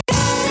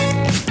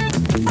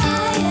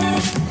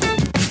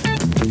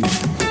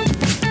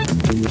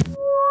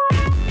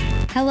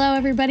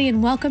everybody,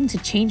 and welcome to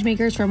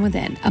Changemakers from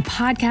Within, a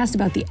podcast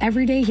about the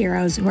everyday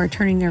heroes who are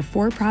turning their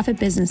for-profit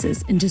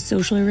businesses into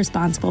socially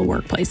responsible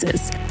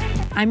workplaces.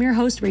 I'm your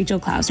host, Rachel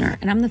Klausner,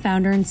 and I'm the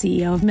founder and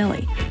CEO of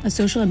Millie, a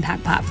social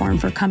impact platform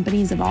for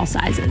companies of all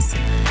sizes.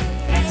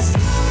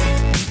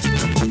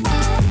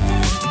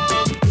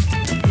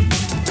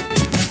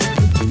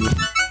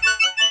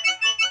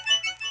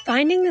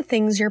 Finding the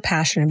things you're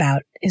passionate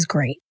about is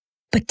great,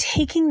 but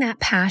taking that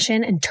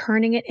passion and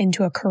turning it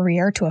into a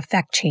career to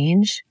affect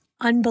change,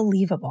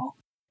 unbelievable.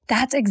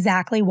 That's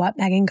exactly what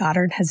Megan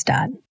Goddard has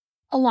done.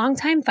 A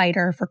longtime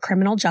fighter for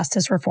criminal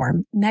justice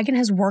reform, Megan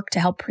has worked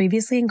to help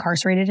previously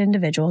incarcerated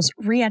individuals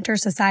re-enter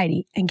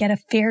society and get a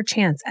fair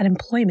chance at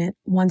employment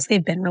once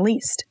they've been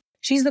released.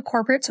 She's the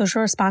Corporate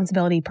Social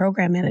Responsibility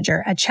Program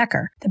Manager at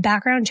Checkr, the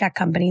background check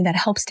company that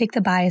helps take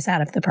the bias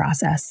out of the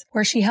process,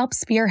 where she helps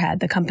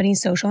spearhead the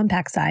company's social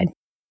impact side.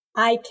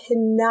 I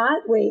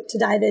cannot wait to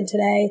dive in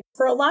today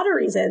for a lot of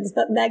reasons,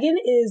 but Megan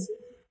is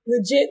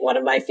legit one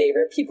of my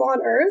favorite people on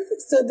earth.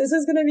 So this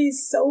is going to be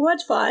so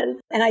much fun.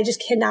 And I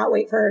just cannot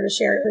wait for her to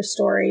share her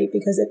story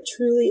because it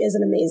truly is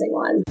an amazing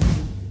one.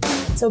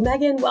 So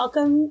Megan,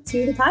 welcome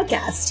to the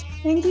podcast.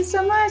 Thank you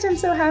so much. I'm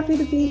so happy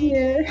to be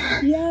here.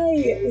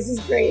 Yay. This is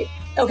great.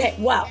 Okay,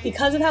 well,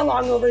 because of how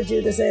long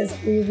overdue this is,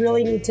 we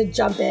really need to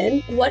jump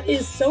in. What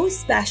is so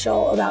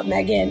special about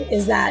Megan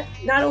is that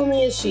not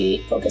only is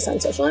she focused on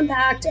social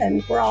impact,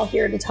 and we're all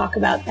here to talk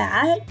about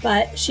that,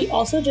 but she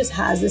also just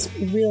has this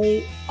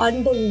really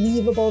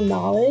unbelievable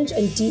knowledge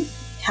and deep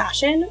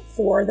passion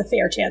for the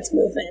Fair Chance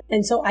movement.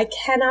 And so I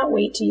cannot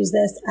wait to use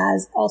this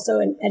as also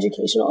an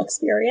educational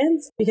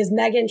experience because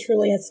Megan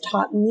truly has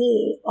taught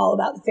me all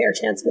about the Fair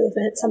Chance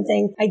movement,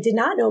 something I did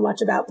not know much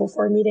about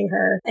before meeting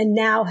her and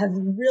now have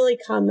really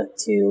come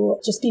to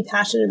just be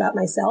passionate about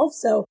myself.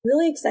 So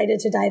really excited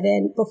to dive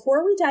in.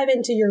 Before we dive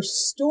into your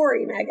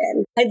story,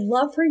 Megan, I'd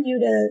love for you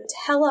to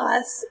tell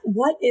us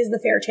what is the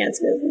Fair Chance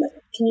movement?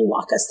 Can you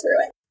walk us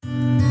through it?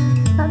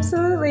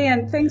 Absolutely,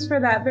 and thanks for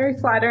that very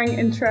flattering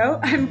intro.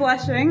 I'm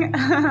blushing.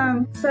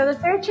 So the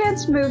Fair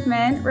Chance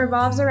movement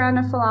revolves around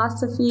a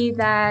philosophy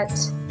that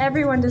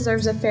everyone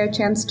deserves a fair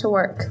chance to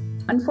work.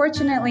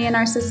 Unfortunately, in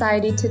our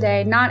society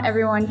today, not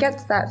everyone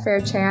gets that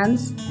fair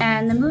chance,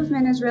 and the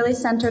movement is really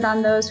centered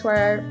on those who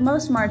are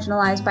most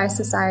marginalized by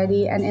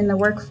society and in the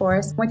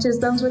workforce, which is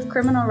those with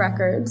criminal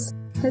records.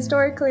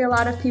 Historically, a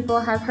lot of people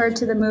have heard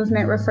to the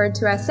movement referred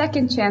to as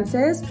second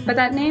chances, but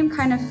that name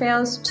kind of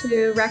fails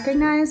to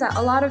recognize that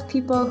a lot of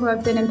people who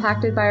have been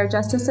impacted by our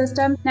justice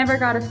system never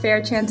got a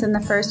fair chance in the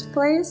first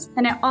place.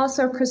 And it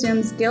also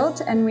presumes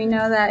guilt, and we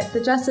know that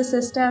the justice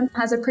system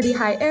has a pretty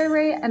high error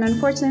rate, and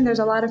unfortunately there's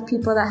a lot of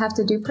people that have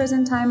to do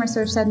prison time or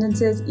serve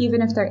sentences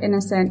even if they're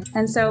innocent.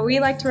 And so we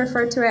like to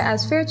refer to it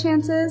as fair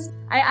chances.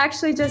 I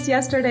actually just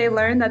yesterday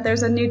learned that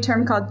there's a new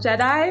term called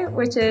JEDI,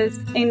 which is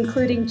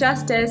including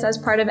justice as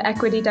part of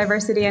equity,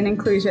 diversity, and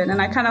inclusion. And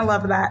I kind of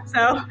love that.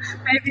 So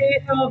maybe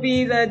it will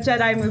be the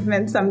JEDI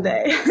movement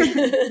someday.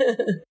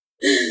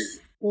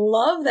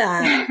 Love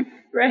that.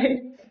 Right.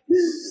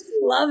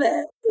 Love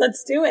it.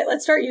 Let's do it.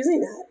 Let's start using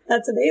that.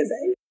 That's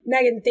amazing.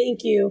 Megan, thank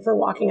you for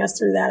walking us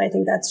through that. I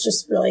think that's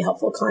just really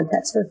helpful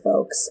context for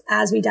folks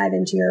as we dive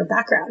into your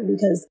background,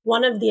 because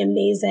one of the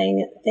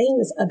amazing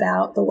things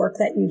about the work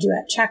that you do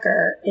at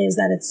Checkr is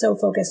that it's so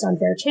focused on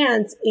fair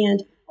chance,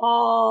 and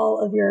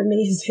all of your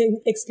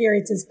amazing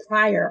experiences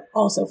prior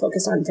also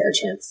focused on fair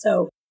chance.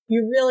 So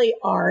you really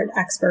are an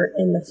expert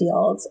in the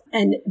field,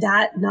 and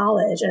that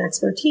knowledge and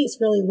expertise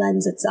really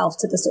lends itself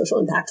to the social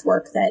impact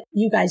work that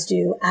you guys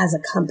do as a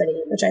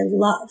company, which I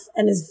love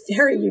and is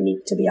very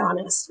unique, to be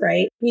honest,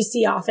 right? We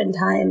see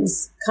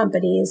oftentimes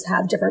companies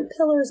have different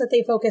pillars that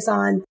they focus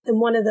on. And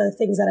one of the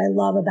things that I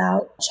love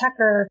about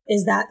Checkr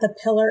is that the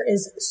pillar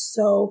is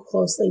so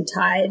closely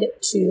tied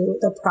to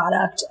the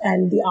product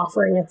and the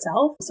offering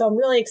itself. So I'm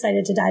really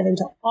excited to dive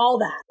into all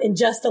that in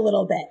just a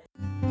little bit.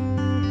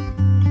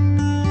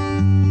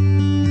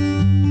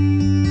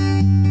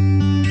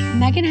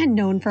 Megan had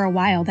known for a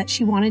while that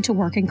she wanted to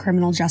work in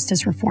criminal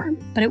justice reform,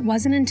 but it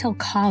wasn't until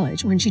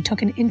college when she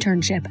took an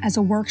internship as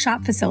a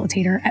workshop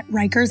facilitator at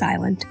Rikers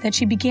Island that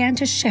she began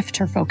to shift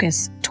her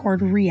focus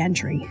toward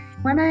re-entry.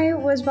 When I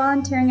was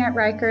volunteering at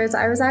Rikers,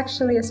 I was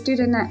actually a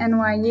student at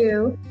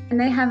NYU, and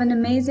they have an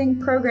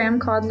amazing program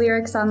called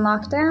Lyrics on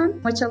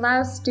Lockdown, which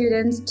allows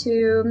students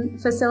to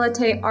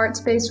facilitate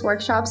arts-based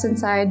workshops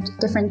inside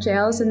different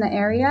jails in the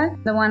area.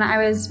 The one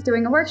I was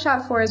doing a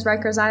workshop for is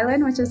Rikers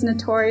Island, which is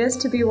notorious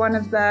to be one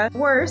of the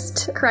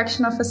worst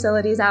correctional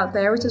facilities out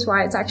there, which is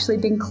why it's actually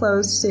being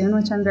closed soon,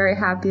 which I'm very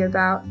happy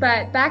about.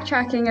 But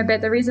backtracking a bit,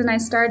 the reason I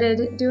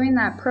started doing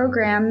that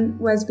program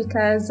was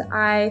because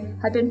I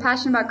had been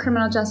passionate about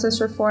criminal justice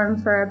justice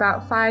reform for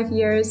about 5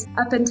 years.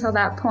 Up until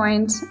that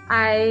point,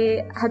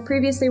 I had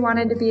previously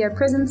wanted to be a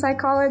prison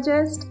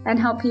psychologist and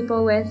help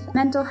people with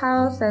mental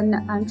health and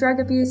drug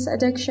abuse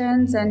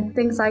addictions and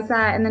things like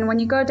that. And then when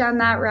you go down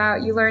that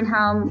route, you learn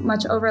how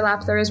much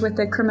overlap there is with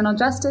the criminal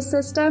justice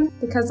system,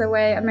 because the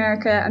way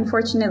America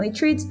unfortunately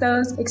treats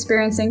those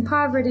experiencing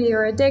poverty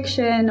or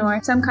addiction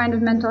or some kind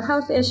of mental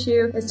health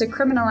issue is to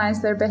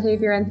criminalize their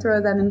behavior and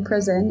throw them in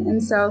prison.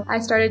 And so I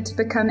started to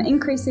become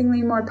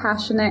increasingly more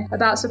passionate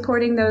about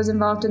supporting those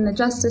involved in the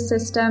justice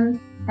system.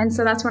 And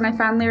so that's when I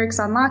found Lyrics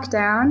on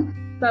Lockdown.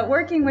 But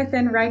working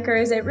within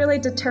Rikers, it really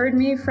deterred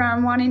me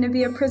from wanting to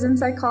be a prison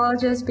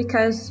psychologist,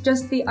 because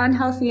just the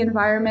unhealthy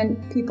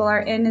environment people are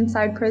in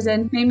inside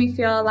prison made me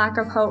feel a lack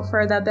of hope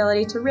for the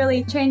ability to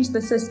really change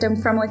the system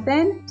from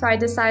within. So I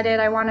decided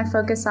I want to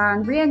focus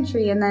on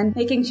reentry and then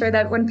making sure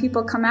that when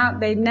people come out,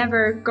 they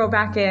never go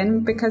back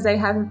in, because they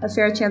have a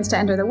fair chance to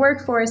enter the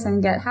workforce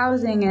and get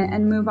housing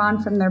and move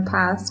on from their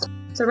past.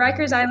 So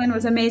Rikers Island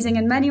was amazing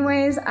in many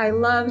ways. I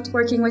loved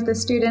working with the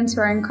students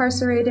who are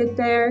incarcerated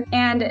there,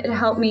 and it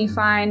helped me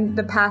find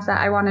the path that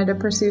I wanted to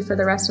pursue for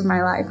the rest of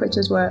my life, which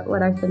is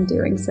what I've been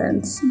doing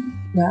since.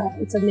 Wow,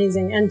 it's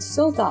amazing and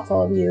so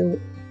thoughtful of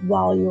you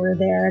while you were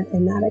there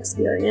in that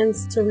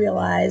experience to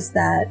realize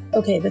that,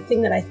 okay, the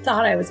thing that I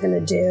thought I was going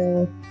to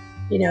do,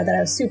 that I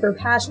was super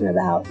passionate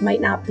about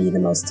might not be the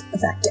most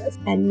effective,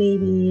 and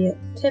maybe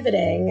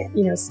pivoting,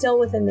 still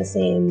within the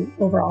same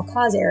overall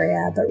cause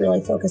area, but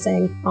really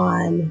focusing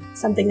on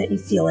something that you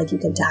feel like you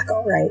can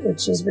tackle, right?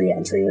 Which is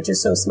reentry, which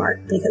is so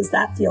smart, because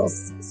that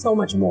feels so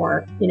much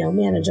more,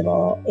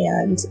 manageable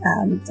and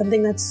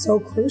something that's so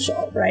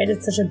crucial, right?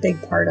 It's such a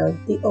big part of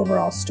the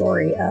overall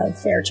story of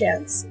Fair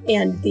Chance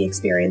and the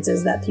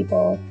experiences that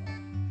people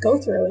go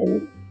through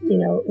in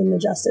the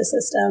justice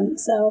system.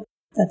 So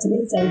that's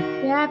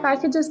amazing. Yeah, if I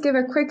could just give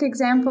a quick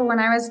example, when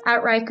I was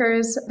at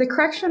Rikers, the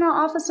correctional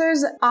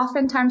officers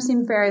oftentimes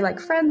seemed very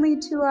friendly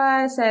to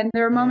us. And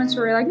there were moments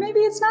where we're like,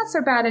 maybe it's not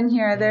so bad in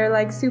here.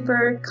 They're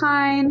super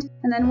kind.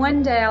 And then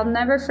one day, I'll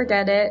never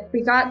forget it.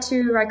 We got to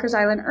Rikers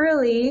Island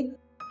early,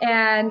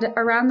 and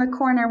around the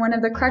corner, one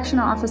of the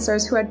correctional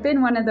officers who had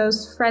been one of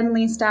those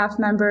friendly staff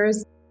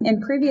members in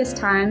previous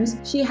times,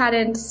 she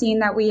hadn't seen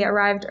that we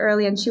arrived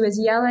early, and she was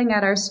yelling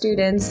at our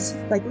students,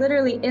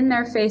 literally in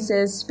their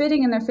faces,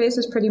 spitting in their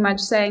faces pretty much,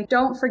 saying,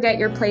 "Don't forget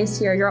your place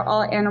here. You're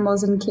all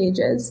animals in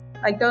cages."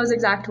 Those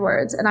exact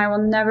words. And I will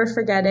never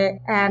forget it.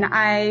 And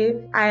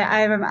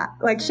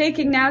I'm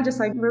shaking now,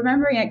 just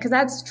remembering it, because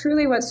that's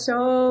truly what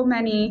so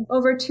many,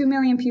 over 2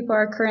 million people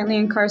are currently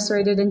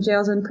incarcerated in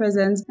jails and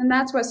prisons. And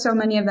that's what so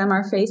many of them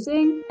are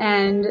facing.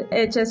 And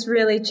it just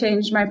really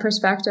changed my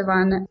perspective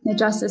on the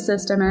justice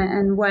system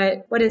and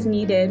what is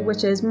needed,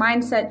 which is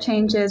mindset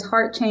changes,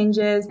 heart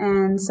changes.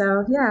 And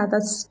so, yeah,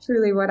 that's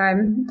truly what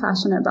I'm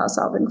passionate about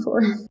solving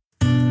for.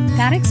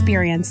 That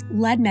experience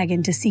led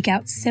Megan to seek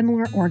out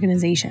similar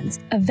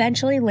organizations,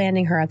 eventually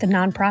landing her at the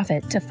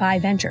nonprofit Defy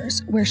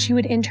Ventures, where she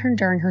would intern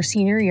during her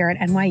senior year at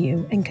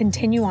NYU and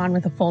continue on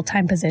with a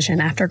full-time position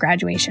after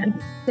graduation.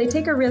 They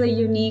take a really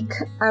unique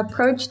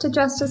approach to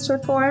justice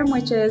reform,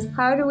 which is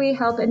how do we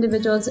help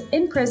individuals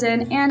in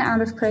prison and out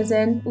of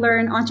prison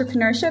learn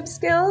entrepreneurship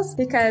skills?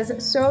 Because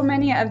so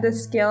many of the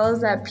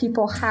skills that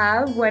people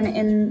have when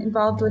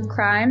involved with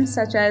crime,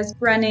 such as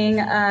running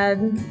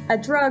a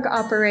drug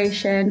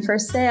operation for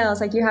sales,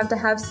 you have to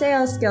have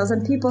sales skills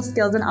and people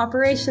skills and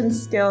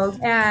operations skills.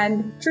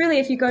 And truly,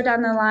 if you go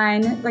down the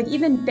line,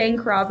 even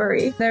bank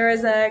robbery, there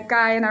was a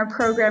guy in our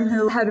program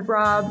who had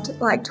robbed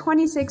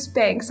 26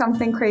 banks,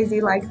 something crazy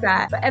like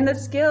that. And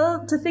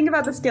to think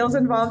about the skills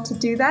involved to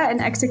do that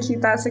and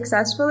execute that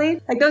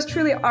successfully, those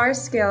truly are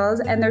skills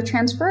and they're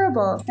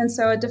transferable. And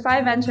so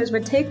Defy Ventures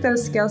would take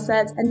those skill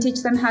sets and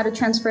teach them how to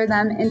transfer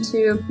them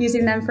into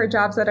using them for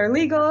jobs that are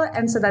legal,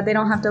 and so that they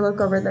don't have to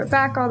look over their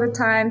back all the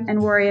time and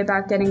worry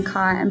about getting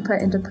caught and put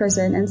into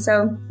prison. And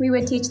so we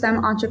would teach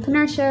them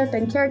entrepreneurship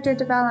and character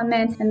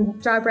development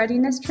and job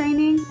readiness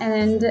training.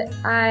 And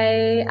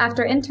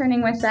after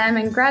interning with them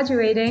and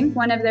graduating,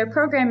 one of their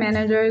program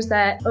managers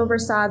that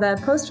oversaw the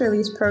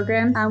post-release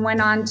program went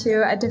on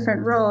to a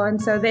different role.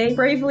 And so they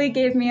bravely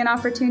gave me an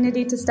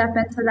opportunity to step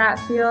into that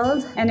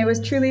field. And it was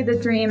truly the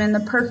dream and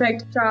the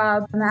perfect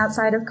job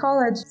outside of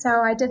college.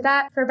 So I did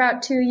that for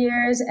about 2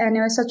 years, and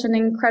it was such an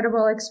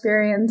incredible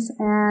experience.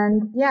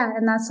 And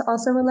that's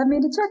also what led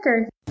me to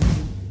Checkr.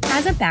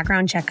 As a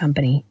background check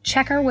company,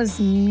 Checkr was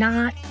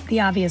not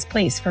the obvious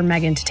place for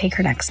Megan to take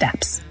her next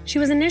steps. She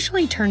was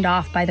initially turned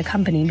off by the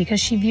company because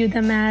she viewed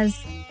them as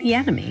the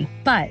enemy.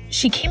 But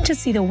she came to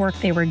see the work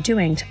they were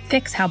doing to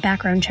fix how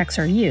background checks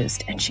are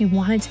used, and she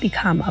wanted to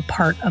become a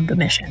part of the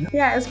mission.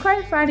 Yeah, it's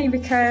quite funny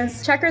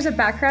because Checkr's a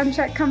background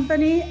check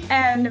company,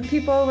 and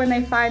people, when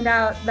they find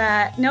out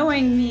that,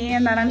 knowing me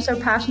and that I'm so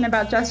passionate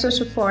about justice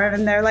reform,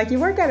 and they're like, "You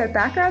work at a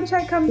background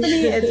check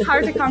company?" It's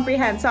hard to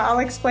comprehend. So I'll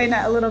explain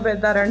it a little bit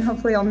better and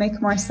hopefully it'll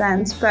make more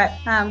sense. But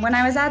when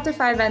I was at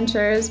Defy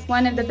Ventures,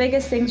 one of the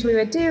biggest things we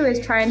would do is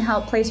try and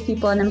help place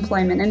people in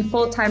employment, in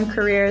full-time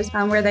careers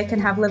where they can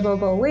have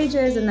livable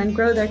wages and then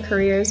grow their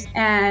careers.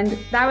 And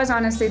that was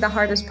honestly the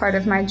hardest part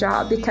of my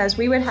job, because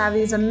we would have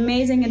these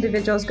amazing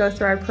individuals go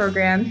through our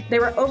program. They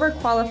were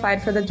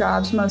overqualified for the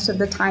jobs most of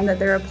the time that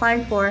they were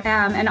applying for,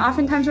 and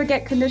oftentimes would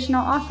get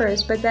conditional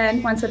offers. But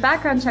then once the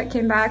background check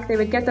came back, they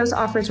would get those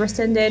offers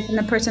rescinded and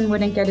the person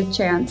wouldn't get a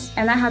chance.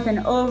 And that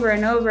happened over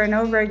and over and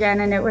over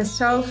again, and it was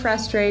so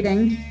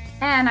frustrating.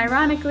 And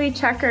ironically,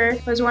 Checker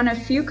was one of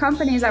few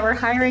companies that were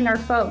hiring our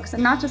folks,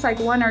 and not just like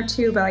 1 or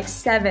 2, but like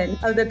 7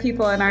 of the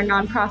people in our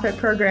nonprofit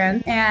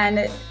program.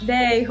 And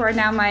they, who are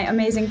now my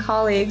amazing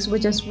colleagues,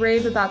 would just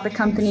rave about the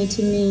company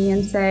to me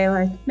and say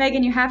like,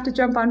 Megan, you have to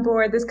jump on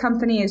board. This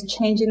company is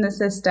changing the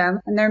system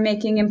and they're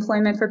making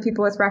employment for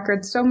people with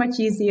records so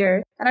much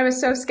easier. And I was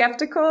so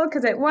skeptical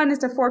because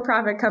it's a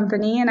for-profit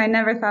company and I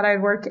never thought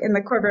I'd work in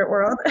the corporate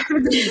world.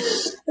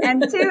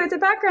 And 2, it's a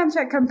background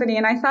check company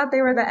and I thought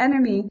they were the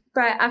enemy.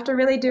 But after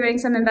really doing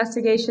some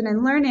investigation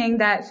and learning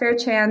that Fair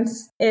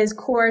Chance is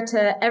core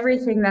to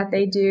everything that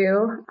they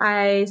do,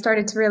 I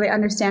started to really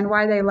understand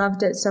why they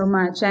loved it so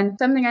much. And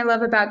something I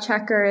love about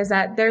Checker is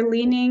that they're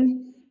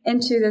leaning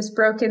into this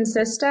broken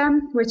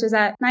system, which is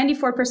that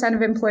 94%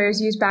 of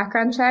employers use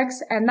background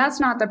checks. And that's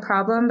not the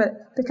problem,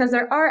 but because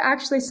there are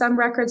actually some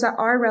records that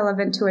are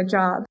relevant to a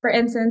job. For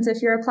instance,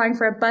 if you're applying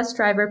for a bus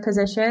driver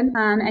position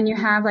and you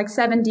have like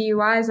 7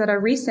 DUIs that are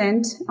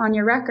recent on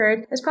your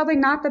record, it's probably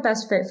not the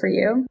best fit for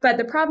you. But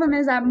the problem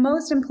is that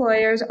most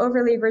employers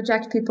overly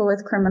reject people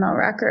with criminal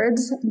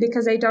records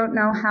because they don't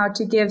know how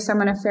to give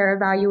someone a fair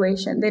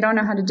evaluation. They don't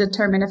know how to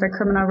determine if a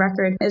criminal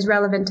record is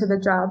relevant to the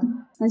job.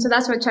 And so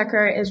that's what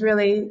Checker is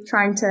really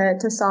trying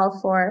to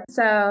solve for.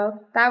 So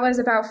that was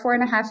about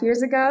 4.5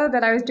 years ago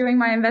that I was doing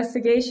my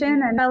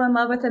investigation and fell in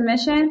love with the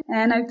mission,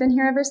 and I've been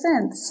here ever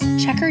since.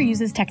 Checker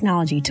uses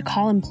technology to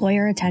call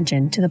employer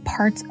attention to the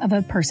parts of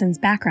a person's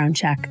background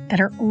check that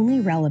are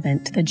only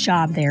relevant to the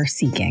job they are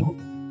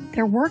seeking.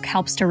 Their work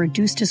helps to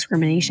reduce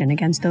discrimination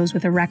against those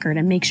with a record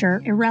and make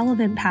sure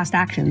irrelevant past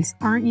actions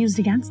aren't used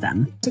against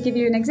them. To give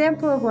you an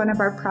example of one of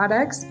our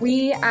products,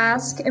 we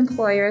ask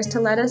employers to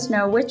let us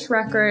know which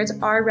records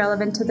are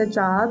relevant to the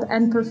job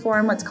and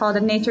perform what's called a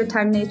nature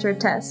time nature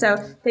test.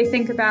 So they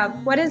think about,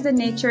 what is the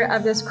nature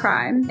of this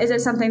crime? Is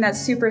it something that's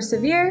super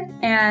severe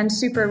and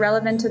super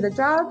relevant to the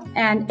job?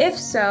 And if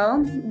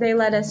so, they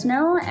let us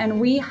know and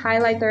we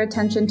highlight their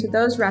attention to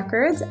those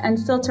records and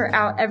filter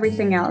out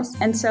everything else.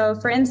 And so,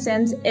 for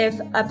instance, if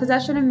a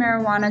possession of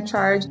marijuana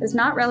charge is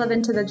not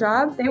relevant to the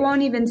job, they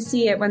won't even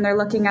see it when they're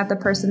looking at the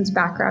person's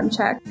background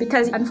check.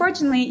 Because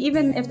unfortunately,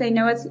 even if they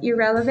know it's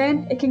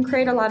irrelevant, it can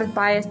create a lot of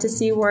bias to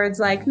see words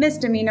like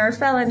misdemeanor,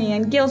 felony,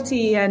 and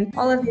guilty, and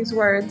all of these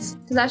words.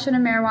 Possession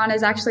of marijuana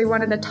is actually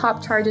one of the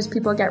top charges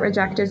people get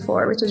rejected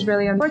for, which is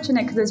really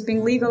unfortunate because it's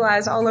being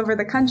legalized all over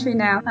the country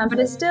now. But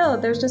it's still,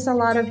 there's just a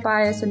lot of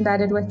bias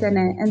embedded within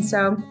it. And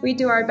so we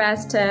do our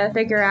best to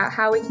figure out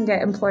how we can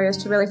get employers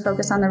to really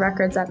focus on the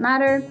records that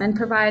matter and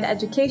provide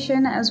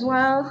education as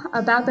well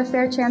about the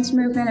Fair Chance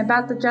movement,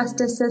 about the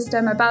justice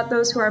system, about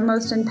those who are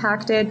most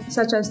impacted,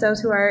 such as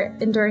those who are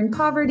enduring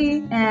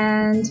poverty.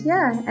 And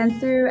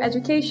through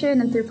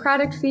education and through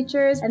product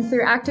features and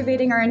through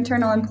activating our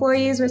internal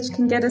employees, which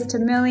can get us to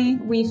Millie,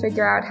 we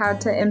figure out how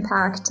to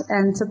impact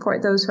and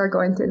support those who are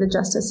going through the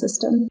justice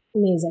system.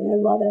 Amazing.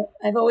 I love it.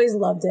 I've always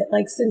loved it.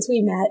 Like since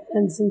we met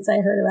and since I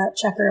heard about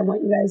Checker and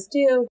what you guys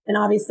do, and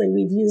obviously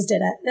we've used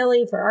it at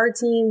Millie for our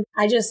team.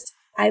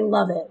 I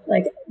love it.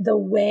 Like the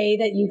way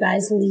that you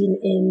guys lean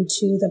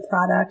into the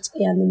product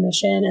and the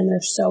mission, and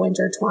they're so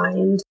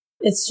intertwined.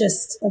 It's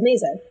just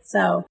amazing.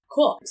 So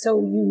cool. So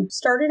you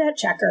started at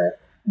Checker.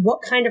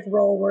 What kind of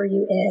role were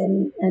you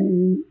in?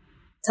 And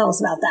tell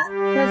us about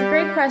that. That's a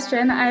great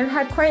question. I've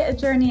had quite a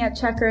journey at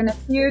Checker in a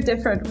few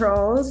different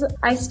roles.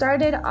 I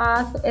started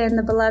off in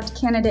the beloved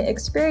candidate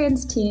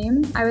experience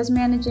team. I was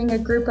managing a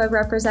group of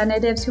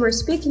representatives who were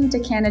speaking to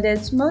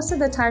candidates, most of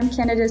the time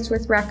candidates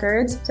with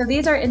records. So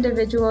these are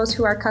individuals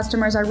who our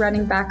customers are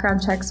running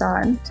background checks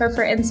on. So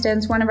for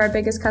instance, one of our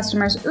biggest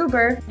customers,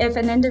 Uber, if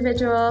an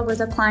individual was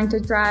applying to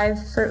drive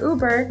for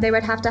Uber, they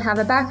would have to have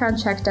a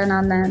background check done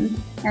on them.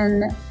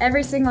 And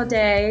every single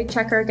day,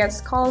 Checker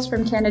gets calls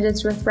from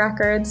candidates with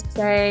records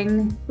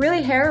saying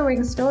really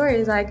harrowing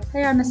stories like,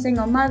 hey, I'm a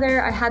single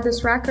mother. I had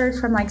this record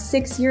from like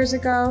 6 years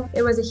ago.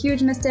 It was a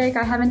huge mistake.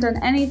 I haven't done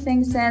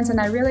anything since, and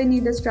I really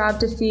need this job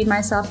to feed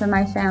myself and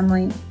my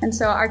family. And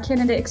so our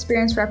candidate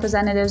experience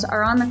representatives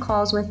are on the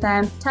calls with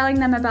them, telling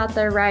them about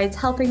their rights,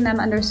 helping them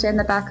understand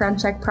the background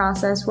check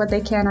process, what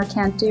they can or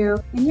can't do,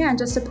 and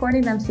just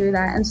supporting them through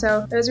that. And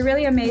so it was a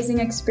really amazing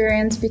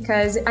experience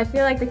because I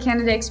feel like the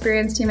candidate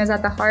experience team is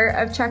at the heart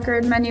of Checker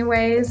in many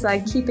ways,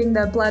 like keeping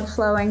the blood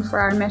flowing for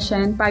our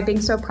mission by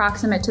being so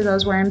proximate to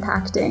those we're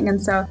impacting.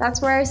 And so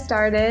that's where I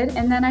started.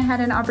 And then I had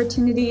an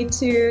opportunity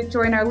to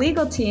join our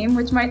legal team,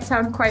 which might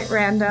sound quite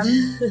random.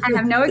 I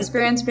have no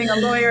experience being a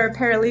lawyer or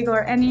paralegal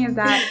or any of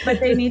that, but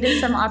they needed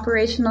some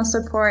operational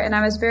support. And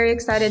I was very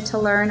excited to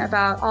learn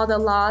about all the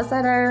laws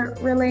that are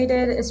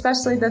related,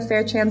 especially the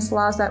Fair Chance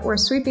laws that were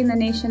sweeping the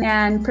nation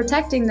and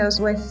protecting those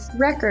with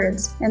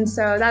records. And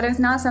so that is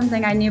not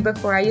something I knew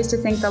before. I used to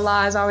think the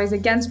law is always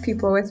against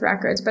people with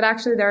records, but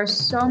actually there are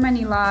so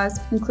many laws,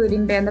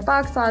 including ban the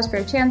box laws,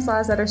 fair chance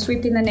laws, that are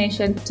sweeping the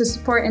nation to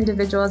support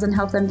individuals and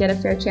help them get a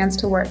fair chance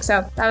to work.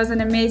 So that was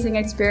an amazing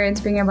experience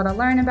being able to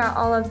learn about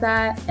all of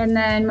that. And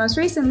then most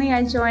recently,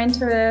 I joined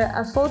to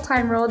a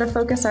full-time role to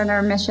focus on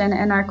our mission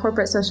and our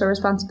corporate social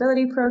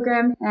responsibility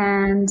program.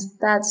 And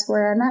that's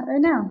where I'm at right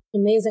now.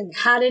 Amazing.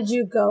 How did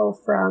you go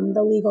from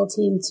the legal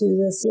team to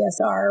the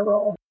CSR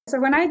role? So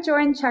when I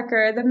joined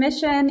Checkr, the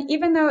mission,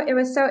 even though it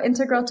was so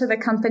integral to the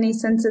company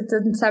since its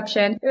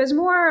inception, it was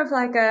more of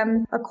like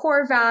a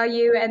core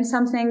value and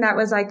something that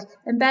was like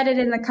embedded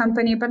in the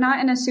company, but not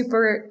in a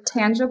super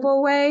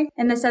tangible way,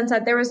 in the sense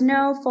that there was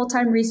no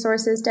full-time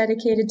resources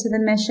dedicated to the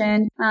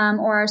mission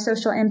or our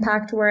social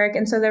impact work.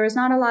 And so there was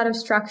not a lot of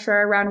structure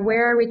around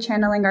where are we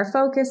channeling our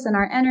focus and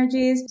our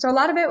energies. So a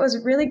lot of it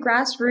was really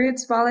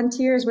grassroots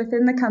volunteers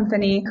within the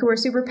company who were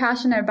super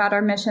passionate about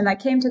our mission that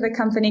came to the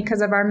company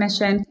because of our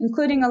mission,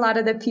 including a lot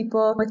of the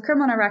people with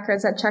criminal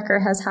records that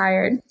Checkr has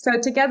hired. So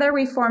together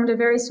we formed a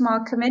very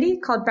small committee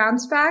called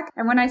Bounce Back.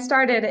 And when I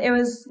started, it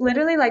was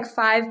literally like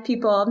 5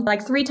 people,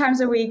 like 3 times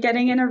a week,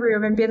 getting in a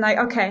room and being like,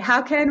 okay,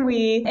 how can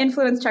we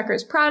influence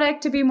Checkr's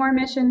product to be more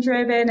mission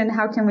driven? And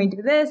how can we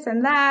do this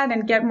and that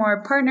and get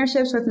more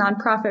partnerships with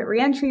nonprofit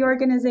reentry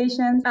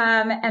organizations?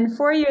 And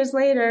 4 years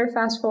later,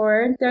 fast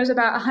forward, there's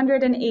about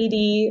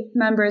 180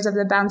 members of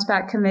the Bounce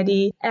Back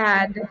committee.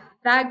 And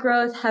that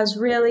growth has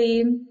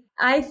really,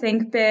 I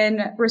think,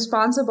 been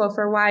responsible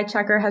for why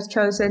Checkr has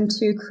chosen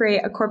to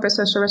create a corporate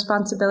social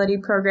responsibility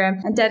program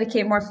and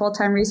dedicate more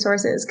full-time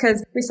resources,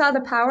 because we saw the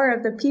power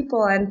of the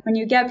people. And when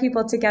you get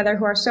people together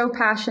who are so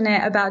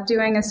passionate about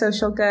doing a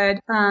social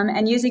good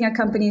and using a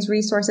company's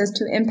resources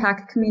to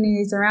impact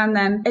communities around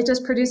them, it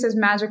just produces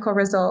magical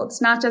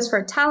results, not just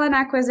for talent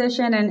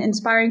acquisition and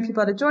inspiring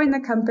people to join the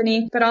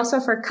company, but also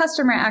for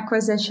customer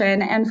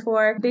acquisition and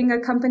for being a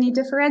company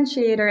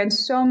differentiator and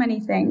so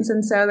many things.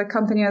 And so the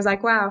company was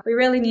like, wow, we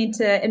really need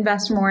to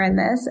invest more in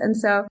this. And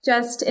so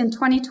just in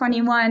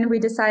 2021, we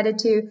decided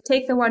to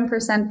take the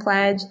 1%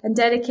 pledge and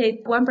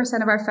dedicate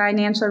 1% of our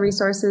financial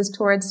resources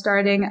towards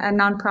starting a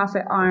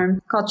nonprofit arm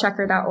called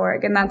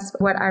Checkr.org. And that's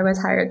what I was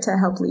hired to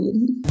help lead.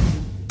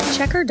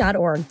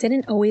 Checkr.org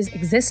didn't always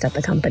exist at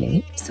the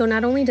company. So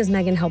not only does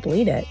Megan help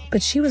lead it,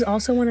 but she was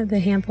also one of the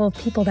handful of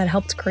people that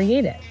helped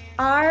create it.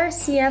 Our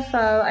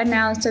CFO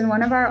announced in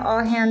one of our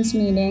all-hands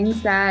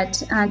meetings that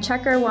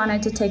Checkr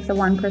wanted to take the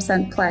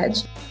 1%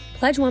 pledge.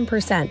 Pledge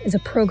 1% is a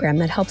program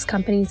that helps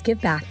companies give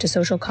back to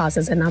social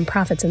causes and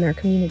nonprofits in their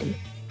community.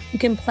 You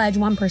can pledge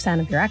 1%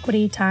 of your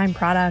equity, time,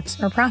 product,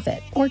 or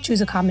profit, or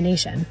choose a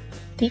combination.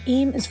 The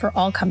aim is for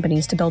all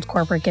companies to build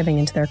corporate giving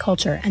into their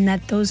culture and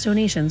that those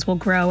donations will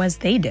grow as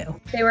they do.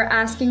 They were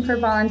asking for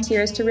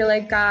volunteers to really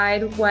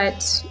guide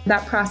what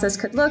that process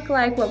could look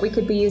like, what we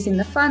could be using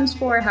the funds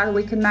for, how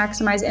we could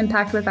maximize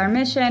impact with our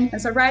mission. And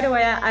so right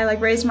away, I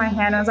raised my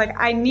hand. I was like,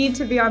 I need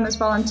to be on this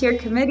volunteer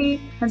committee.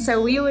 And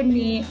so we would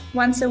meet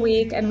once a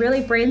week and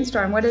really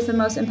brainstorm what is the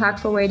most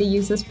impactful way to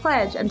use this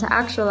pledge and to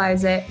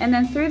actualize it. And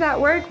then through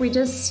that work, I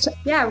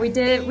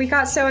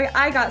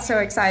got so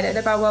excited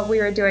about what we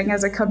were doing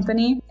as a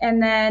company.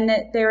 And then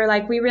they were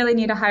like, we really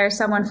need to hire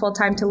someone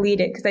full-time to lead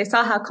it, because they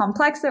saw how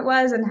complex it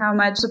was and how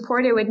much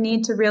support it would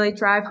need to really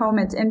drive home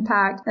its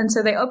impact. And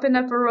so they opened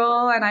up a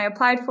role and I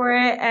applied for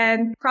it,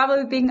 and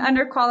probably being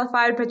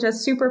underqualified, but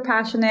just super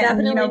passionate.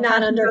 Definitely and,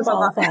 not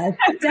underqualified.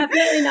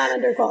 Definitely not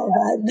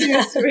underqualified.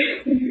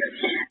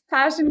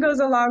 Passion goes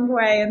a long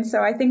way. And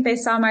so I think they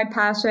saw my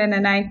passion,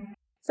 and I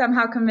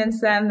somehow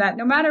convince them that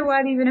no matter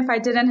what, even if I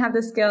didn't have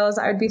the skills,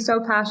 I would be so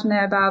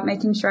passionate about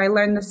making sure I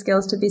learned the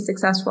skills to be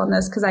successful in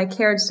this, because I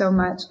cared so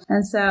much.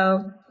 And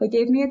so they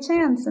gave me a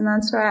chance, and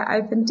that's what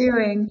I've been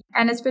doing.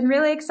 And it's been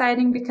really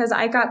exciting because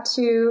I got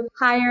to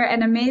hire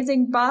an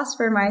amazing boss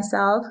for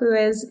myself, who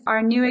is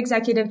our new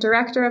executive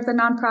director of the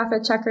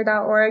nonprofit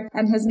Checkr.org,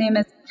 and his name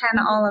is Ken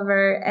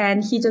Oliver,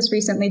 and he just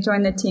recently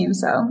joined the team.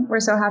 So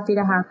we're so happy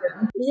to have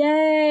him.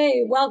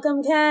 Yay!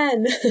 Welcome,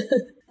 Ken.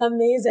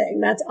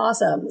 Amazing. That's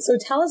awesome. So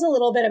tell us a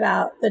little bit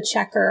about the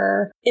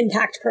Checkr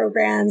impact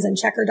programs and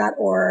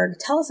Checkr.org.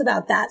 Tell us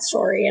about that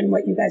story and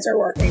what you guys are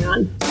working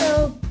on.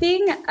 So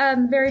being a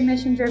very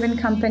mission-driven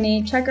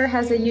company, Checkr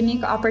has a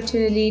unique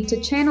opportunity to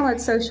channel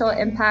its social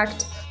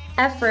impact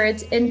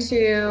efforts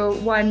into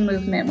one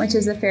movement, which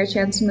is the Fair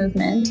Chance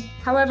movement.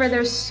 However,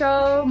 there's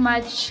so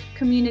much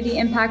community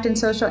impact and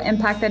social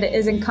impact that it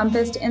is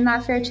encompassed in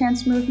that Fair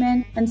Chance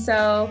movement. And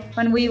so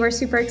when we were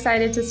super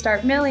excited to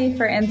start Millie,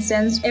 for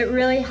instance, it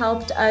really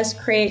helped us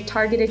create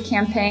targeted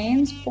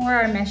campaigns for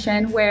our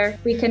mission, where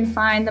we can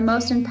find the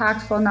most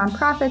impactful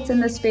nonprofits in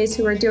the space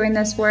who are doing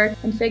this work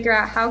and figure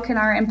out how can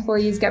our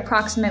employees get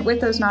proximate with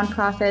those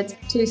nonprofits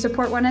to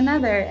support one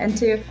another and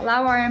to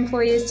allow our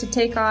employees to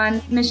take on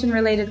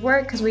mission-related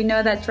work, because we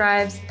know that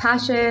drives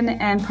passion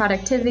and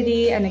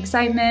productivity and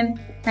excitement.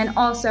 And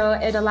also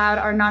it allowed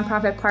our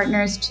nonprofit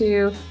partners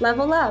to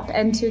level up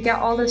and to get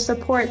all the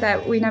support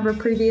that we never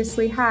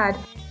previously had.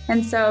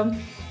 And so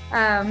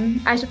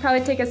I should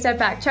probably take a step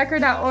back.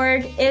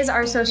 Checker.org is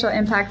our social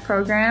impact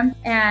program,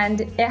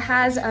 and it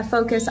has a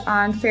focus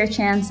on fair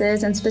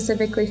chances and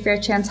specifically fair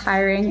chance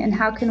hiring and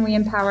how can we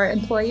empower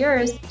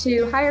employers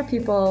to hire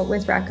people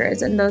with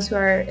records and those who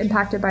are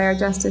impacted by our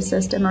justice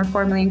system or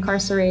formerly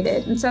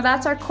incarcerated. And so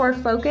that's our core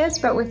focus,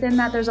 but within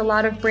that there's a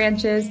lot of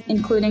branches,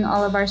 including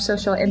all of our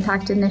social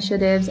impact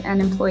initiatives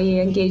and employee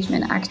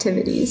engagement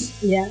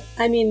activities. Yeah,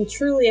 I mean,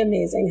 truly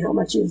amazing how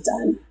much you've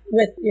done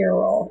with your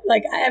role.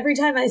 Like every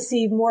time I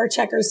see more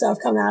Checker stuff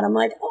come out, I'm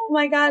like, oh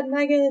my God,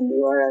 Megan,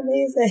 you are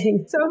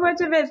amazing. So much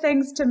of it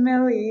thanks to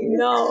Millie.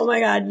 No, oh my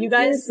God, you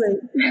guys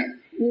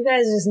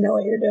just know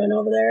what you're doing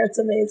over there. It's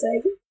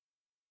amazing.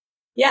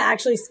 Yeah,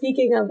 actually,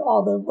 speaking of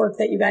all the work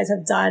that you guys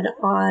have done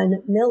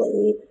on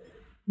Millie,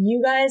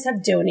 you guys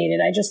have donated,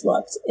 I just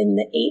looked, in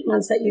the 8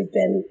 months that you've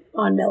been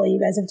on Millie, you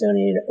guys have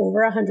donated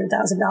over $100,000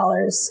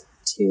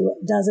 to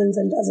dozens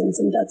and dozens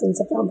and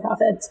dozens of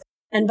nonprofits.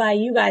 And by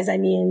you guys, I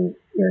mean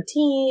your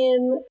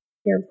team,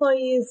 your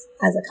employees,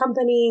 as a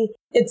company.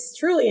 It's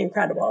truly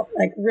incredible,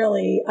 like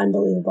really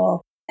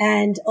unbelievable.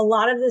 And a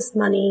lot of this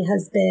money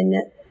has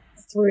been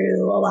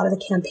through a lot of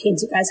the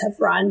campaigns you guys have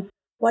run.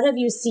 What have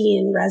you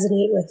seen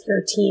resonate with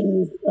your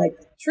team? Like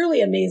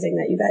truly amazing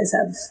that you guys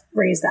have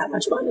raised that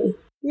much money.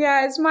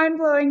 Yeah, it's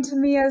mind-blowing to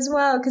me as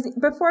well, because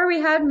before we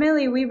had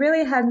Millie, we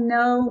really had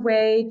no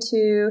way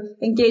to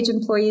engage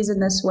employees in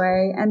this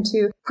way and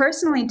to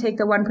personally take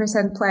the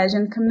 1% pledge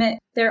and commit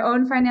their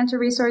own financial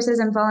resources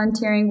and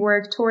volunteering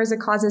work towards the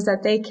causes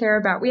that they care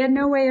about. We had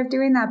no way of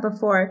doing that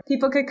before.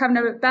 People could come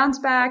to Bounce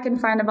Back and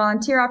find a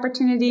volunteer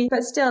opportunity,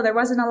 but still there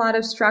wasn't a lot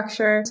of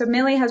structure. So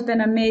Millie has been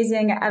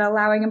amazing at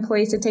allowing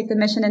employees to take the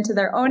mission into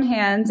their own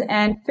hands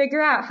and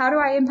figure out, how do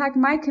I impact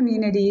my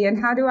community and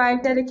how do I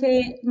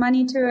dedicate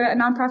money to a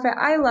nonprofit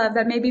I love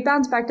that maybe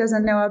Bounce Back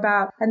doesn't know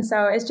about. And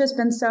so it's just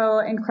been so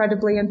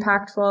incredibly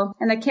impactful.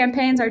 And the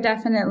campaigns are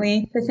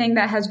definitely the thing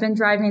that has been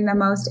driving the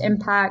most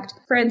impact.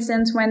 For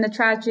instance, when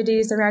the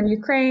tragedies around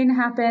Ukraine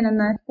happened and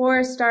the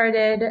war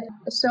started,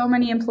 so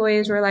many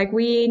employees were like,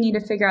 we need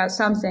to figure out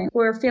something.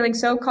 We're feeling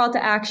so called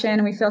to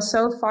action. We feel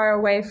so far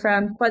away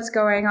from what's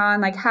going on.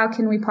 Like, how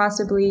can we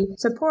possibly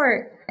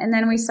support? And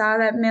then we saw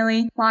that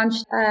Millie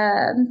launched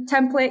a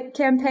template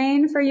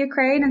campaign for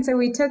Ukraine. And so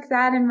we took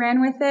that and ran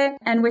with it.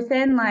 And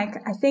within I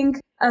think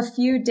a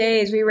few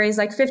days, we raised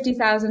like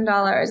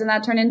 $50,000 and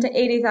that turned into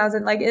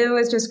 $80,000. Like it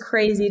was just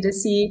crazy to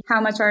see how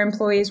much our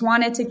employees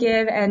wanted to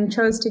give and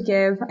chose to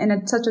give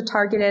in such a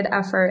targeted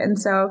effort. And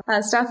so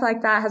stuff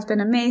like that has been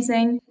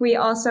amazing. We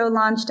also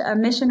launched a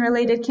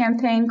mission-related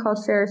campaign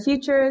called Fairer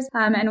Futures.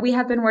 And we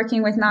have been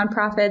working with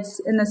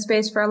nonprofits in the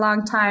space for a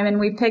long time. And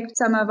we picked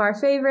some of our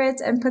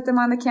favorites and put them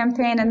on the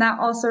campaign. And that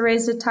also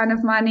raised a ton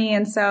of money.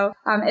 And so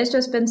it's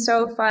just been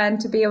so fun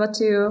to be able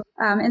to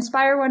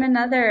inspire one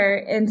another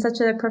in such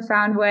a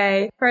profound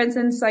way. For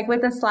instance, like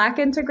with the Slack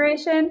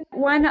integration,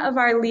 one of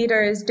our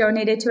leaders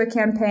donated to a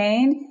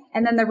campaign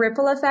and then the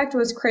ripple effect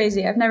was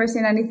crazy. I've never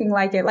seen anything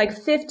like it. Like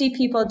 50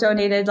 people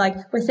donated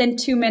like within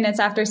 2 minutes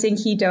after seeing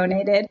he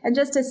donated. And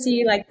just to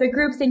see like the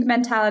groupthink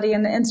mentality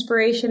and the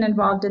inspiration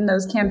involved in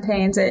those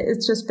campaigns,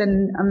 it's just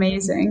been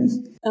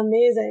amazing.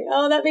 Amazing.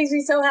 Oh, that makes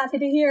me so happy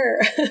to hear.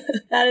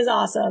 That is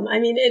awesome. I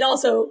mean, it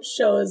also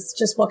shows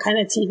just what kind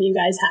of team you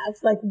guys have.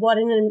 Like what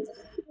an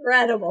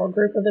incredible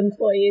group of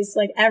employees.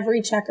 Like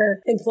every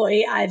Checker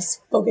employee I've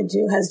spoken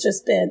to has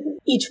just been,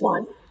 each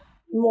one,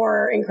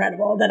 more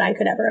incredible than I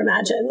could ever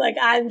imagine. Like,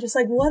 I'm just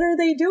like, what are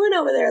they doing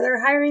over there?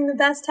 They're hiring the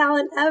best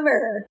talent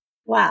ever.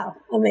 Wow.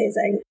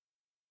 Amazing.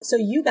 So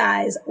you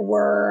guys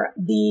were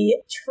the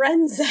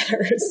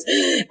trendsetters,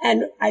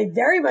 and I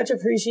very much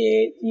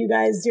appreciate you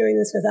guys doing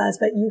this with us,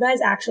 but you guys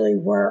actually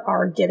were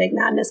our Giving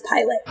Madness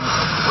pilot.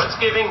 What's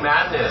Giving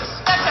Madness?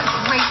 That's a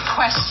great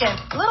question.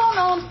 Little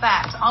known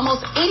fact,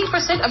 almost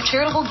 80% of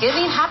charitable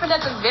giving happened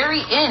at the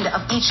very end of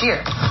each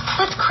year.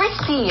 That's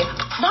crazy.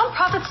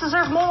 Nonprofits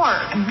deserve more.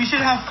 And we should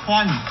have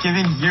fun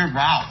giving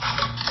year-round.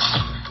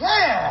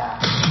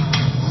 Yeah!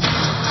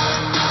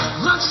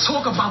 Let's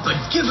talk about the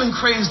giving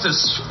craze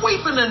that's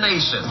sweeping the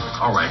nation.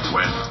 All right,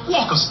 Gwen,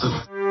 walk us through.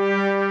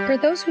 For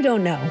those who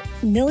don't know,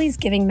 Millie's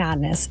Giving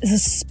Madness is a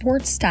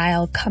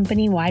sports-style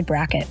company-wide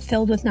bracket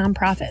filled with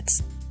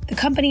nonprofits. The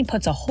company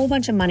puts a whole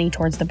bunch of money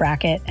towards the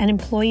bracket, and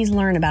employees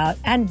learn about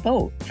and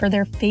vote for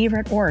their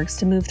favorite orgs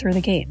to move through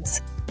the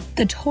games.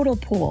 The total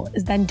pool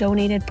is then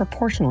donated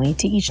proportionally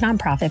to each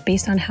nonprofit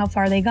based on how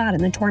far they got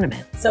in the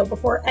tournament. So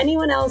before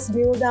anyone else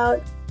knew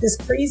about this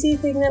crazy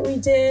thing that we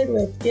did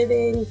with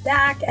giving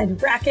back and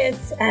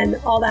brackets and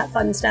all that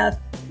fun stuff,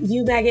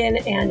 you, Megan,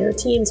 and your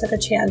team took a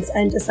chance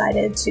and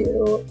decided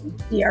to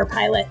be our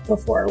pilot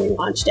before we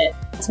launched it,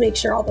 to make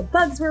sure all the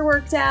bugs were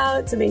worked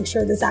out, to make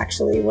sure this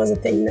actually was a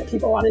thing that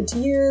people wanted to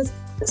use.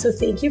 So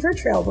thank you for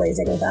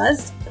trailblazing with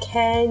us.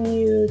 Can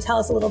you tell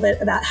us a little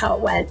bit about how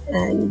it went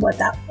and what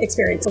that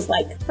experience was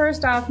like?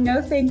 First off,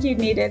 no thank you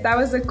needed. That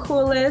was the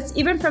coolest.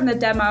 Even from the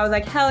demo, I was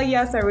like, hell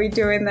yes, are we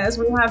doing this?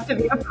 We have to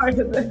be a part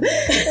of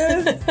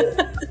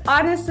this.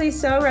 Honestly,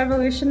 so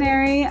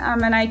revolutionary.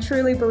 And I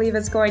truly believe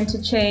it's going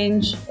to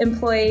change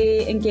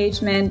employee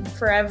engagement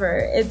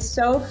forever. It's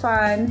so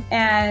fun.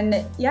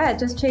 And yeah, it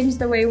just changed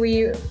the way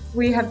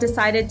we have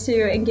decided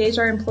to engage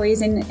our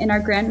employees in our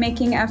grant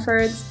making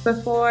efforts.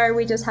 Before,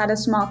 we just had a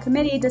small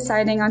committee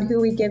deciding on who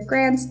we give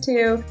grants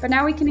to, but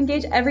now we can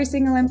engage every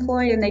single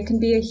employee and they can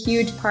be a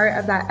huge part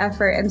of that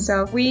effort. And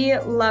so we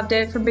loved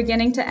it from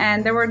beginning to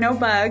end. There were no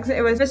bugs.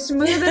 It was the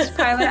smoothest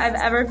pilot I've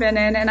ever been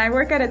in. And I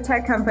work at a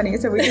tech company,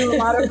 so we do a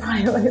lot of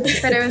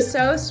pilots, but it was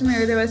so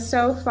smooth. It was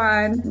so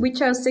fun. We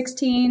chose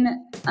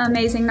 16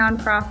 amazing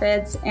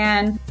nonprofits,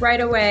 and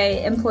right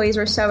away, employees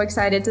were so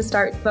excited to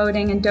start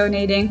voting and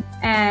donating.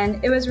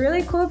 And it was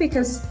really cool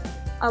because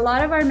a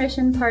lot of our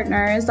mission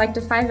partners, like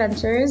Defy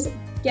Ventures,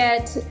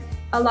 get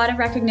a lot of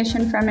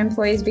recognition from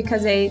employees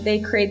because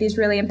they create these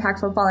really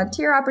impactful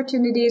volunteer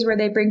opportunities where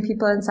they bring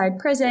people inside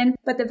prison.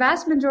 But the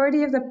vast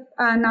majority of the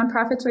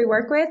nonprofits we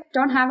work with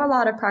don't have a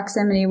lot of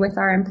proximity with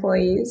our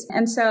employees.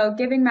 And so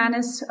Giving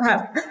Madness,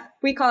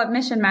 we call it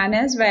Mission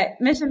Madness, but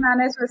Mission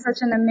Madness was such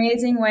an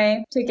amazing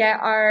way to get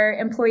our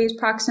employees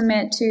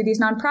proximate to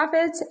these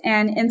nonprofits,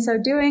 and in so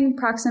doing,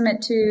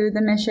 proximate to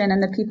the mission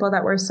and the people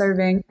that we're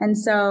serving. And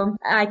so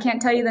I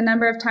can't tell you the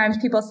number of times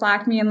people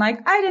Slack me and like,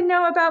 I didn't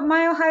know about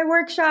Mile High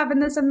Workshop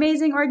and this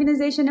amazing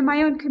organization in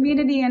my own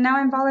community, and now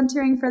I'm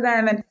volunteering for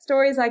them. And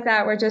stories like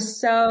that were just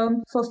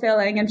so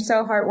fulfilling and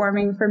so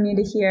heartwarming for me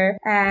to hear.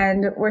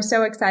 And we're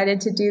so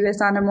excited to do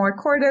this on a more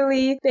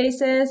quarterly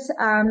basis,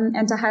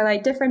 and to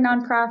highlight different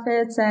nonprofits.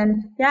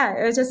 And yeah,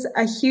 it was just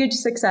a huge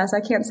success. I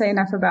can't say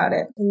enough about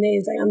it.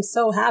 Amazing. I'm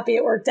so happy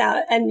it worked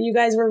out. And you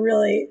guys were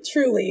really,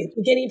 truly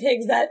the guinea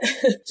pigs that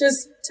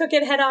just took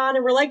it head on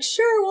and were like,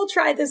 sure, we'll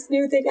try this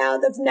new thing out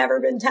that's never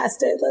been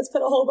tested. Let's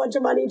put a whole bunch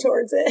of money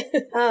towards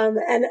it.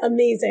 And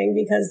amazing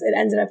because it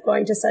ended up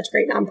going to such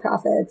great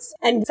nonprofits.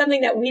 And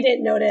something that we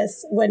didn't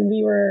notice when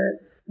we were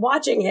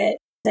watching it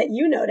that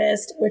you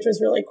noticed, which was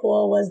really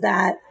cool, was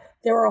that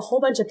there were a whole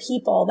bunch of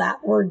people that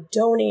were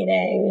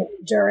donating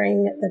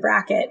during the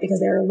bracket because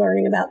they were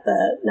learning about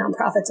the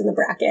nonprofits in the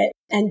bracket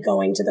and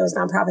going to those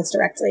nonprofits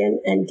directly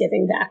and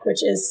giving back,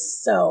 which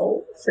is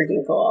so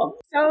freaking cool.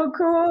 So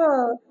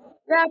cool.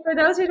 Yeah, for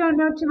those who don't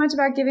know too much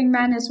about Giving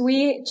Madness,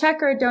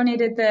 Checker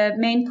donated the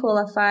main pool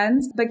of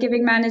funds, but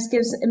Giving Madness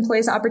gives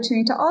employees the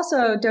opportunity to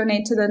also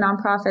donate to the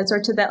nonprofits or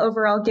to the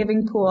overall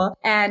giving pool.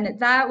 And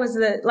that was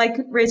like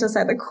Rachel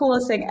said, the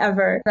coolest thing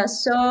ever, that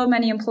so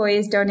many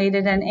employees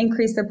donated and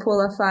increased the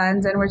pool of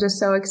funds. And we're just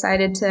so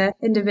excited to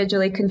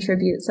individually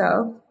contribute.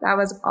 So that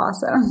was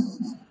awesome.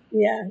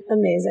 Yeah,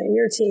 amazing.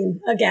 Your team.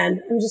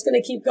 Again, I'm just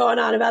going to keep going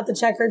on about the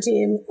Checker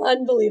team.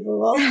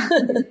 Unbelievable.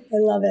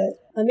 I love it.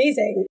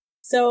 Amazing.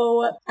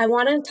 So I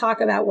want to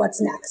talk about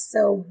what's next.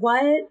 So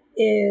what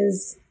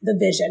is the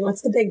vision?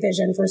 What's the big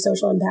vision for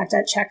social impact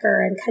at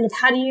Checker? And kind of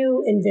how do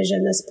you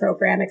envision this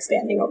program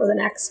expanding over the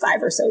next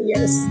 5 or so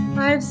years?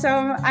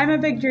 I'm a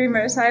big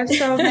dreamer, so I have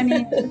so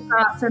many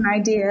thoughts and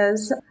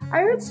ideas.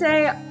 I would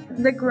say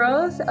the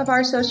growth of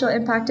our social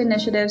impact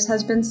initiatives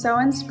has been so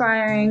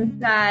inspiring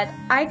that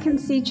I can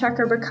see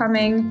Checker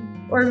becoming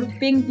or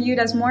being viewed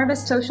as more of a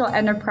social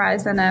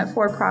enterprise than a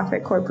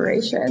for-profit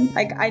corporation.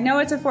 Like, I know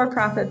it's a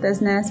for-profit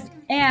business,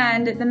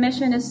 and the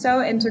mission is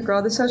so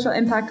integral, the social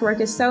impact work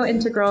is so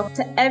integral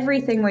to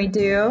everything we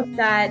do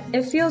that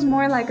it feels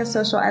more like a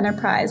social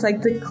enterprise.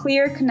 Like, the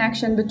clear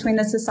connection between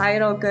the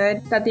societal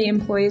good that the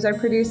employees are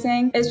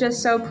producing is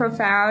just so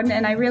profound,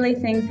 and I really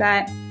think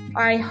that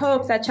I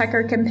hope that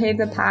Checker can pave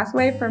the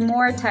pathway for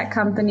more tech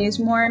companies,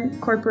 more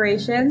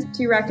corporations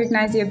to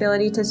recognize the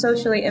ability to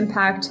socially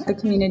impact the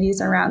communities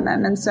around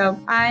them. And so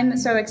I'm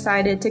so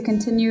excited to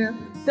continue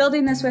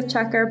building this with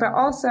Checker, but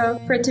also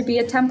for it to be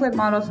a template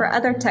model for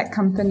other tech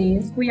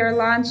companies. We are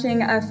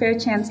launching a Fair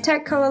Chance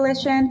Tech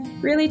Coalition,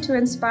 really to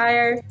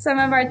inspire some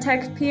of our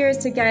tech peers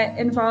to get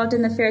involved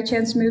in the Fair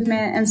Chance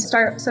movement and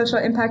start social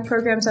impact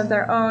programs of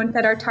their own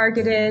that are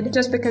targeted,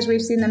 just because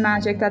we've seen the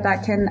magic that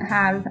that can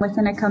have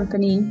within a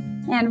company.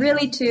 And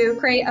really to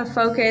create a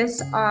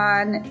focus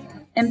on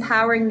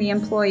empowering the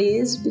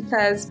employees,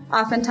 because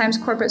oftentimes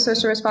corporate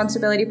social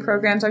responsibility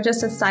programs are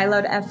just a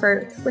siloed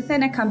effort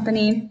within a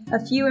company.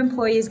 A few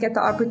employees get the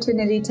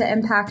opportunity to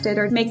impact it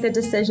or make the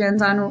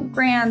decisions on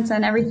grants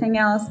and everything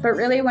else. But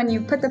really, when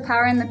you put the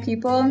power in the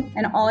people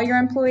and all your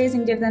employees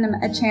and give them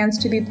a chance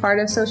to be part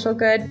of social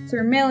good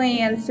through Millie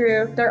and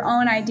through their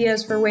own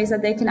ideas for ways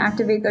that they can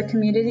activate their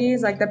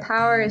communities, like, the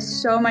power is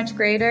so much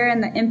greater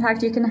and the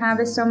impact you can have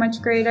is so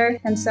much greater.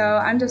 And so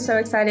I'm just so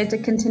excited to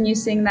continue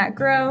seeing that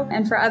grow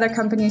and for other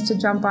companies to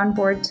jump on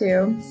board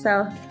too.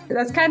 So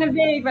that's kind of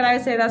vague, but I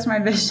would say that's my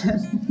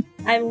vision.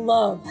 I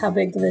love how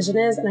big the vision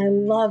is, and I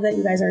love that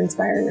you guys are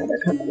inspiring other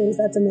companies.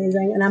 That's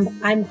amazing. And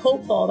I'm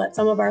hopeful that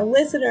some of our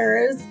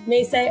listeners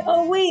may say,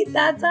 oh, wait,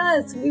 that's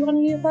us. We want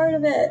to be a part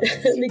of it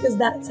because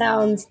that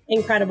sounds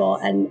incredible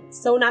and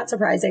so not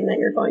surprising that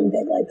you're going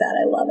big like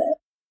that. I love it.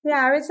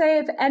 Yeah, I would say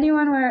if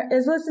anyone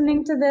is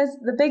listening to this,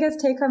 the biggest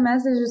take-home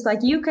message is like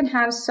you can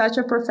have such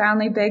a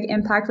profoundly big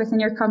impact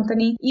within your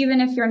company, even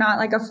if you're not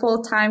like a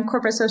full-time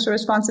corporate social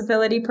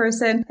responsibility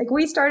person. Like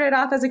we started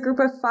off as a group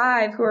of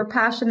 5 who were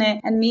passionate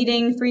and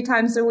meeting 3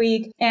 times a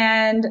week.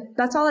 And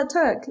that's all it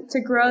took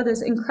to grow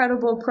this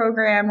incredible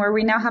program where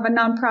we now have a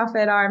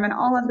nonprofit arm and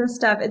all of this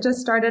stuff. It just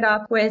started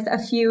off with a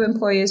few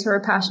employees who are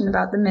passionate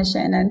about the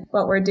mission and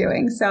what we're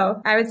doing.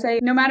 So I would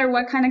say no matter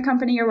what kind of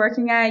company you're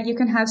working at, you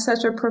can have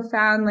such a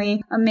profound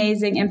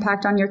amazing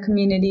impact on your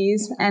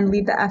communities and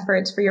lead the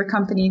efforts for your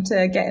company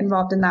to get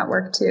involved in that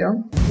work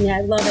too. Yeah,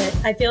 I love it.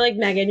 I feel like,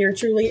 Megan, you're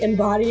truly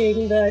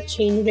embodying the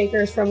change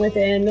makers from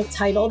within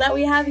title that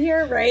we have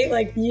here, right?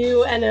 Like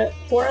you and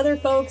 4 other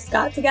folks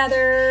got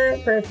together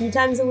for a few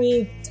times a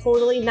week,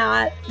 totally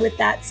not with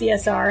that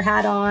CSR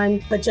hat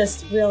on, but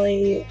just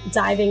really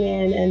diving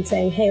in and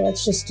saying, hey,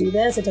 let's just do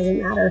this. It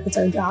doesn't matter if it's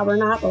our job or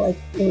not, but like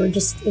we're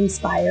just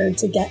inspired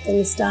to get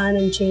things done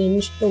and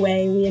change the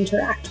way we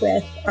interact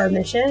with our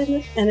mission.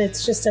 And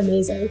it's just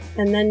amazing.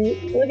 And then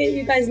look at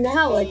you guys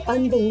now, like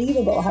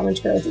unbelievable how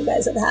much growth you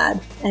guys have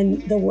had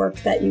and the work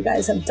that you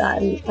guys have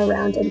done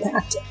around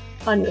impact.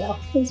 Unreal.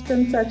 It's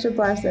been such a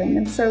blessing.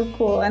 It's so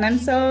cool. And I'm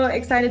so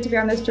excited to be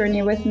on this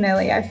journey with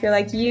Millie. I feel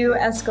like you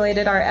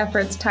escalated our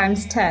efforts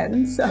times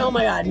 10. So. Oh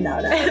my God, no.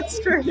 It's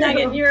true.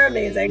 Megan, you're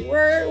amazing.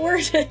 We're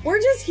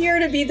just here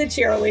to be the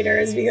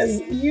cheerleaders because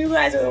you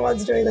guys are the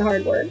ones doing the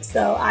hard work.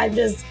 So I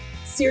just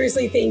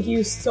seriously thank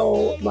you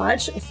so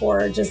much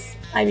for just,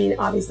 I mean,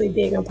 obviously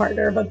being a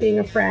partner, but being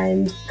a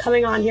friend,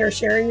 coming on here,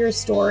 sharing your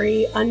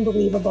story.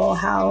 Unbelievable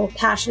how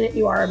passionate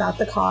you are about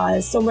the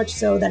cause, so much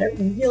so that it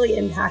really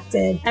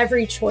impacted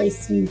every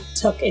choice you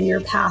took in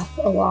your path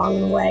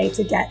along the way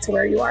to get to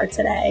where you are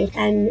today.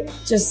 And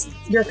just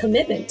your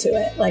commitment to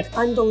it, like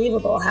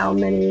unbelievable how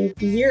many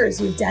years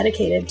you've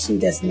dedicated to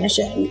this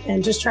mission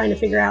and just trying to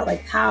figure out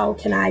like, how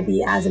can I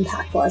be as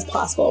impactful as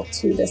possible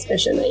to this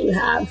mission that you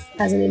have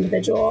as an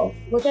individual?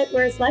 Look at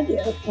where it's led you.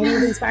 And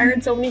you've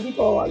inspired so many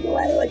people along the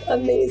way. Like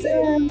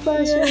amazing.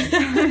 Pleasure.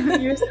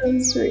 You're so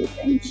sweet.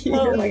 Thank you.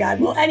 Oh my God.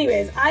 Well,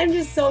 anyways, I'm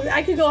just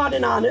I could go on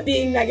and on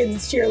being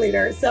Megan's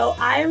cheerleader. So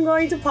I am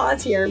going to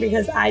pause here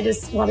because I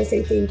just want to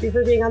say thank you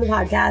for being on the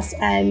podcast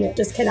and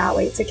just cannot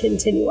wait to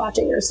continue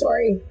watching your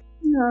story.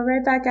 Oh,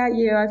 right back at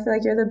you. I feel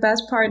like you're the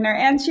best partner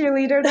and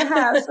cheerleader to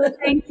have. So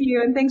thank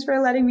you. And thanks for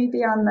letting me be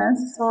on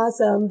this.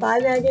 Awesome. Bye,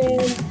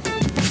 Megan.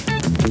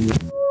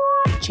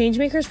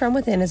 Changemakers from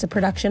Within is a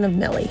production of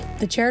Millie,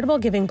 the charitable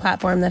giving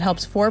platform that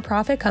helps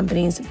for-profit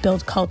companies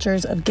build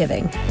cultures of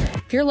giving.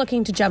 If you're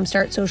looking to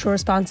jumpstart social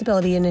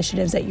responsibility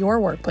initiatives at your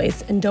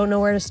workplace and don't know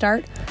where to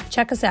start,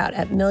 check us out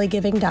at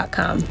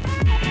milliegiving.com.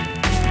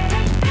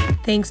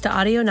 Thanks to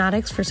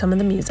Audionautics for some of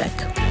the music.